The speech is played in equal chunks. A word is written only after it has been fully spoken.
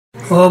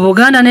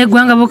Obuganda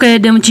n'eggwanga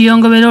bukedde mu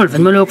kiyongobero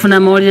oluvannyuma lw'okufuna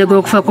amawulire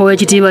g'okufa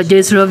kw'Oweekitiibwa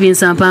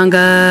JOYCE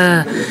MPANGA.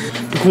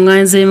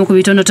 Tukuŋŋaanyizeemu ku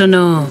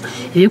bitonotono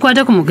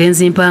ebikwata ku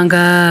mugenzi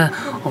Mpanga.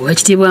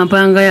 Oweekitiibwa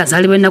Mpanga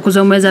yazaalibwa ennaku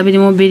z'omwezi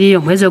 22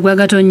 omwezi ogwa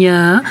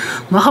Gatonnya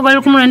mwaka gwa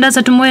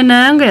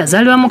 1934 nga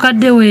yazaalibwa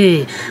mukadde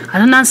we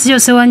Anansiyo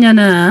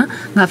Sewanyana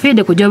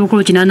ng'afiiridde ku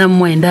gy'obukulu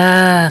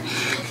 89.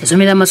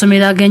 Yasomera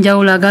amasomero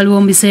ag'enjawulo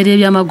agaliwo mu biseera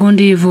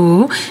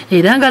eby'amagundiivu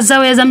era nga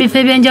azaaweereza mu bifo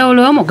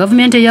eby'enjawulo mu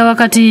gavumenti eya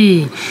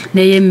wakati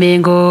n'ey'e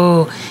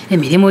Mmengo.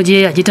 Emirimu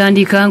gye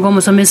yagitandika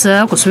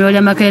ng'omusomesa ku ssomero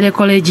lya Makerere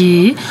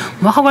College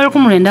mwaka gwa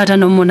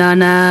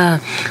 1958.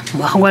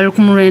 Mwaka gwa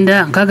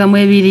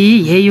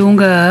 1962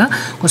 yeeyunga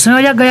ku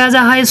ssomero lya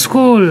Gayaza High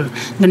School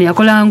nga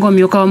yakola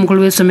ng'omumyuka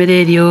w'omukulu w'essomero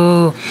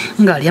eryo.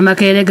 Ng'ali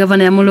Makerere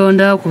gavana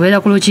yamulonda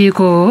okubeera ku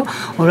lukiiko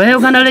olwa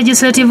Uganda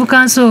Legislative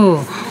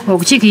Council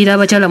okukiikirira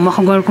abakyala mu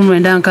mwaka gwa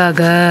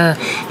 1960.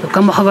 Kyokka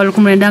mu mwaka gwa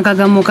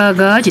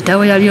 1966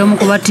 kitaawe yali omu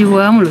ku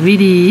battibwa mu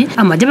lubiri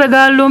amagye bwe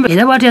gaalumba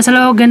era bw'atyo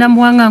yasalawo okugenda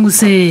mu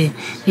buwaŋŋanguse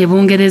e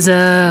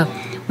Bungereza.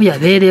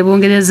 Yabeera e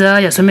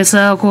Bungereza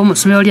yasomesaako mu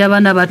ssomero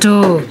ly'abaana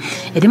bato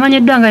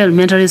erimanyiddwa nga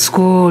Elementary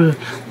School.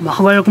 Mu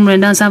mwaka gwa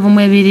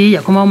 1972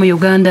 yakomawo mu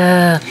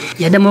Uganda.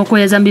 Yaddamu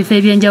okuweereza mu bifo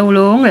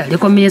eby'enjawulo nga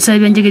yaliko minisita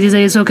y'ebyenjigiriza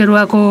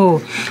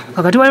eyisookerwako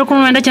wakati wa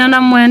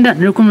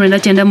 1989 ne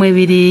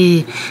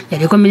 1992.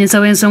 Yaliko minisita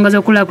w'ensonga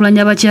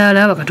z'okukulaakulanya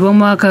abakyala wakati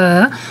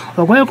w'omwaka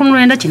ogwa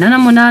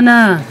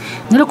 1988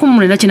 ne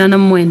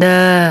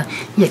 1989.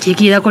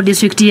 Yakiikirirako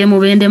disitulikiti y'e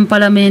Mubende mu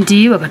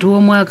palamenti wakati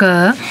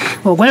w'omwaka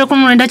ogwa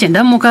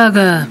 1990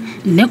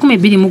 ne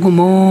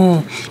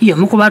 2021.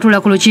 Y'omu ku baatuula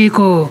ku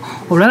lukiiko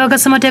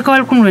olw'abagassamateeka wa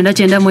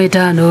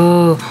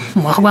 1995.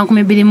 Mu mwaka gwa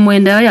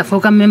 2009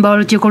 yafuuka mmemba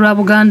w'olukiiko lwa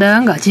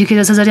Buganda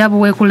ng'akiikirira essaza lya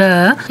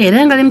Buweekula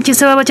era nga ali mu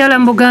kiise w'abakyala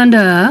mu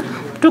Buganda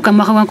tuuka mu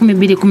mwaka gwa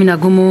 2011.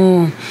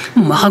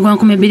 Mu mwaka gwa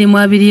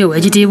 2020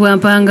 Oweekitiibwa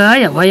Mpanga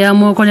yawaayo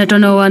oko ne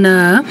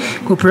tonowana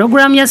ku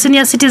puroguramu ya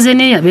Senior Citizen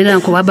yabeera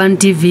ku Urban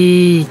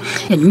TV.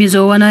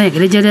 Enyumiza owana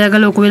engeri gye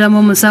yayagala okubeeramu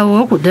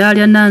omusawo ku ddala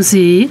lya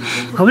Nansi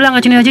wabula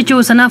nga kino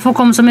yakikyusa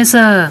n'afuuka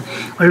omusomesa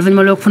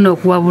oluvannyuma lw'okufuna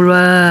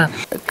okuwabulwa.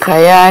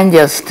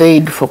 Kayanja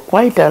stayed for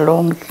quite a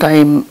long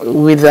time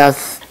with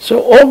us. So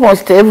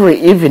almost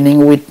every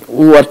evening we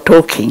were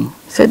talking.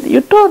 He said,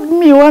 "You told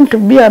me you want to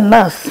be a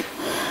nurse."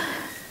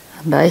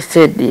 And I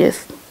said,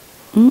 "Yes.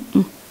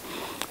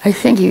 I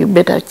think you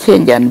better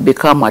change and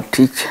become a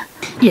teacher."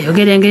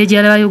 Yayogera engeri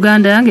gy'alaba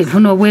Uganda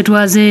ng'efuna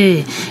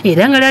obwetwaze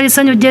era nga lyali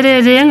ssanyu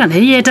jjereere nga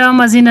naye yeetaba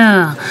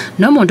amazina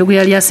n'omuntu gwe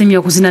yali asimye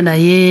okuzina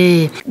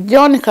naye.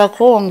 John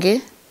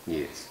Kakonge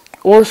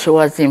also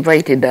was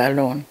invited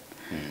alone.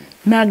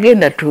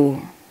 N'agenda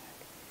to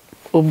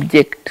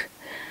object.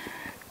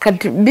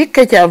 Kati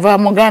Bike kyava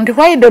amugamba,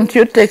 "Why don't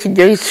you take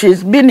Joyce?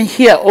 She's been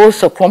here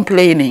also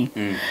complaining."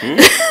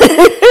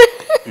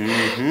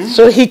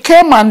 So he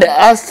came and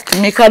asked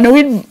me, can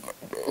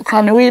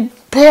we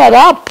pair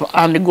up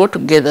and go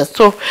together?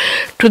 So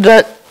to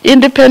the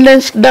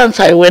independence dance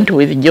I went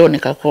with John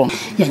Kakonge.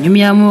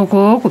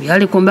 Yanyumyamuko ku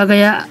byali ku mbaga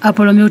ya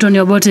Apollo Milton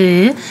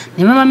Obote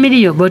ne Mama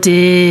Millie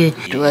Obote.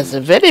 It was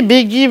a very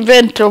big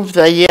event of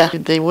the year.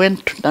 They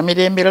went to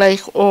Namirembe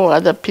like all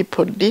other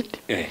people did.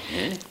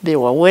 They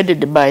were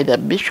wedded by the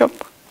bishop.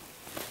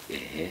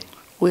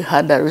 We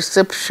had a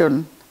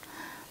reception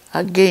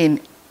again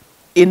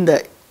in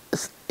the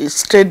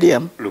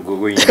stadium,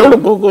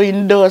 Lugogo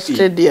Indoor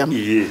Stadium.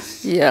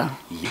 Yes. Yeah.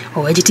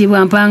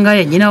 Oweekitiibwa Mpanga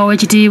ye nnyina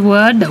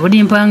Oweekitiibwa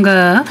Daudi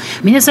Mpanga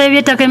minisita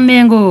y'ebyettaka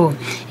Mmengo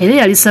era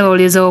yali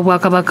ssaabawolereza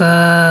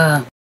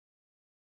w'Obwakabaka.